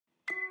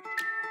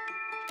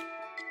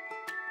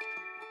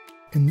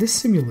In this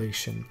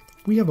simulation,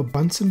 we have a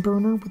Bunsen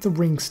burner with a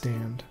ring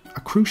stand,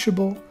 a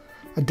crucible,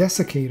 a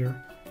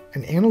desiccator,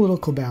 an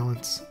analytical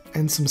balance,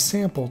 and some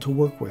sample to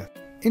work with.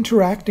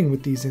 Interacting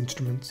with these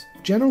instruments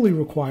generally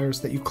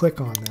requires that you click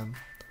on them.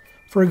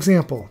 For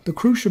example, the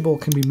crucible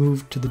can be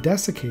moved to the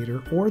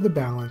desiccator or the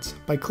balance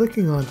by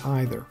clicking on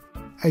either.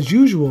 As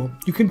usual,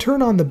 you can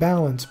turn on the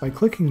balance by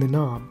clicking the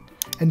knob,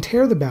 and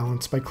tear the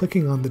balance by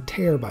clicking on the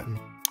tear button.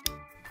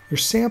 Your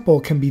sample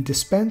can be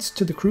dispensed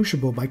to the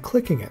crucible by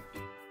clicking it.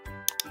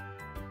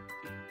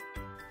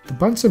 The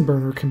Bunsen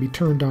burner can be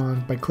turned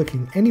on by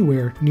clicking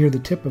anywhere near the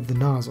tip of the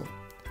nozzle.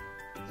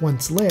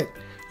 Once lit,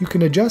 you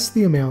can adjust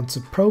the amounts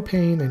of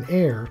propane and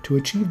air to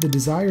achieve the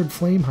desired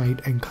flame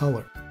height and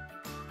color.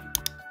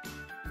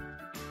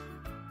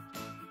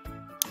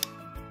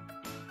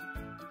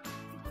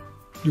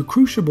 Your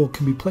crucible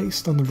can be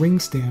placed on the ring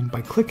stand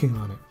by clicking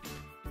on it.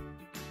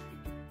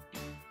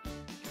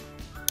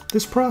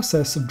 This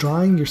process of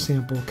drying your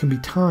sample can be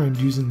timed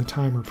using the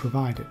timer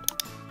provided.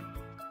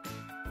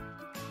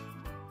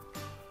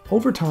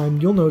 Over time,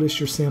 you'll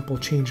notice your sample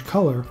change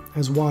color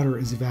as water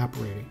is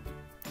evaporating.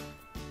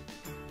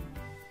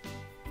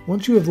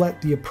 Once you have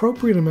let the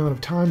appropriate amount of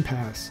time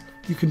pass,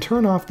 you can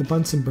turn off the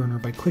Bunsen burner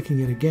by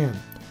clicking it again,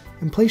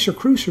 and place your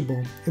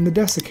crucible in the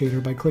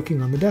desiccator by clicking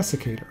on the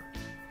desiccator.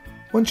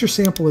 Once your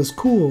sample is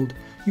cooled,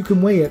 you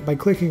can weigh it by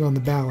clicking on the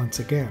balance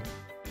again.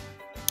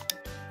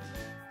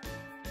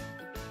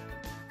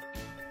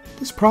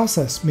 This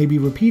process may be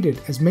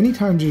repeated as many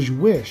times as you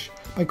wish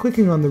by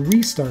clicking on the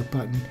Restart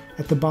button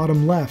at the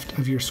bottom left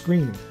of your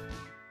screen.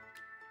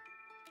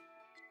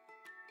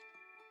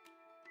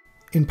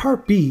 In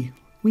Part B,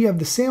 we have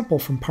the sample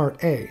from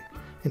Part A,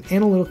 an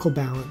analytical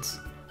balance,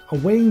 a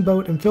weighing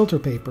boat and filter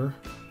paper,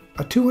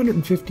 a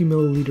 250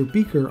 milliliter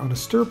beaker on a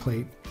stir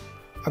plate,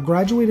 a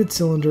graduated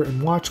cylinder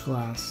and watch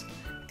glass,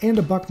 and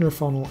a Buckner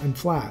funnel and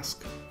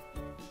flask.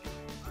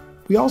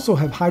 We also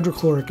have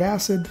hydrochloric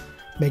acid,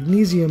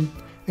 magnesium,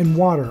 and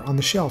water on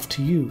the shelf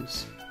to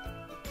use.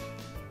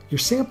 Your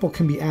sample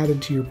can be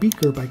added to your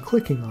beaker by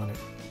clicking on it.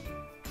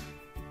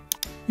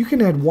 You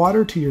can add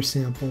water to your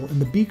sample in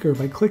the beaker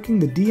by clicking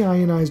the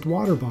deionized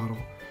water bottle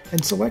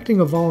and selecting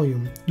a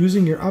volume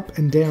using your up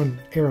and down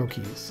arrow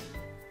keys.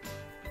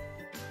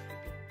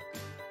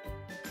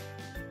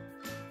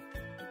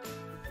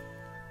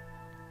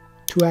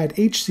 To add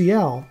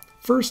HCl,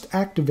 first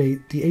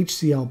activate the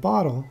HCl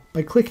bottle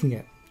by clicking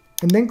it,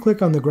 and then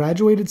click on the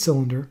graduated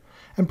cylinder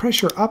and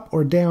press your up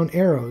or down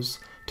arrows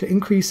to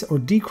increase or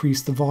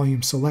decrease the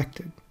volume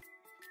selected.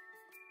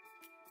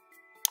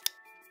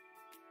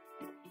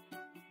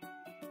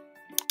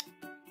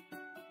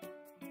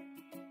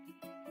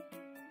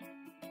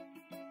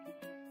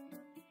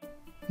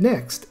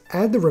 Next,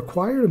 add the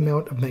required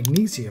amount of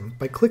magnesium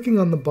by clicking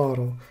on the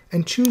bottle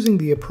and choosing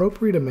the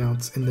appropriate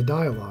amounts in the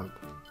dialog.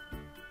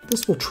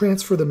 This will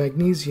transfer the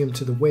magnesium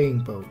to the weighing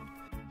boat.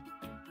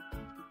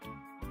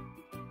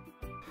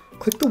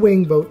 Click the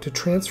weighing boat to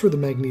transfer the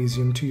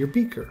magnesium to your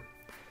beaker.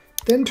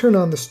 Then turn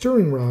on the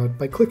stirring rod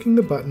by clicking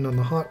the button on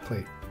the hot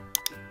plate.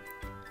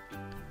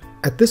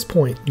 At this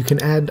point, you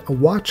can add a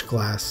watch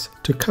glass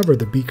to cover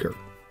the beaker.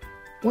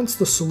 Once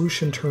the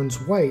solution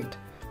turns white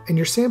and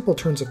your sample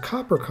turns a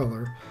copper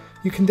color,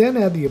 you can then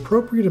add the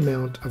appropriate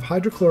amount of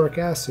hydrochloric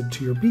acid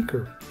to your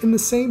beaker in the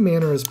same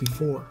manner as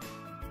before.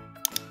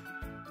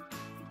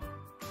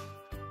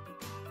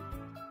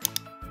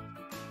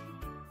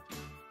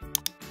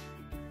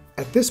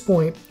 At this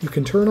point, you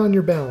can turn on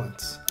your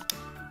balance.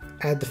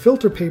 Add the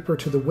filter paper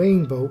to the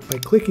weighing boat by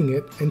clicking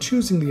it and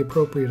choosing the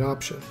appropriate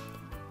option.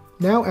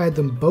 Now add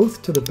them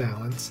both to the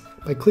balance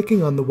by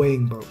clicking on the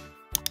weighing boat.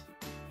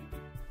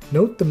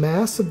 Note the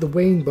mass of the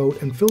weighing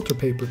boat and filter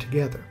paper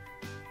together.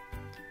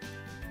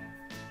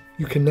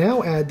 You can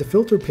now add the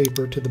filter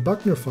paper to the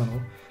Buckner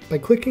funnel by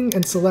clicking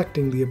and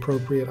selecting the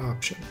appropriate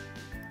option.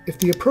 If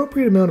the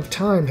appropriate amount of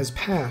time has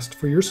passed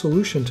for your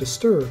solution to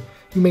stir,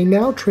 you may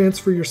now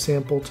transfer your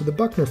sample to the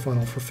Buckner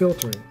funnel for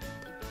filtering.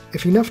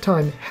 If enough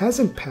time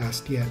hasn't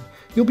passed yet,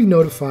 you'll be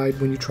notified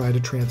when you try to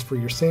transfer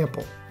your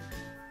sample.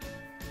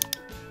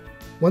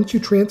 Once you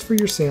transfer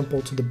your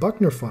sample to the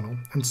Buckner funnel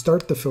and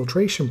start the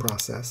filtration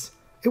process,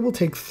 it will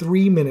take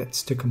 3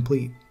 minutes to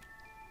complete.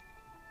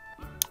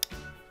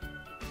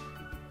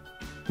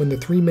 When the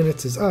 3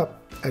 minutes is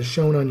up, as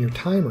shown on your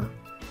timer,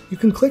 you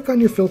can click on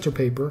your filter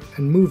paper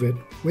and move it,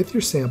 with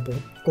your sample,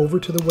 over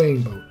to the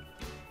weighing boat.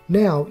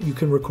 Now you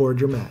can record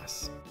your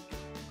mass.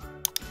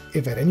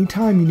 If at any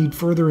time you need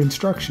further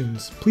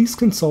instructions, please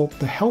consult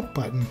the Help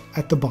button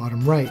at the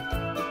bottom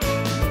right.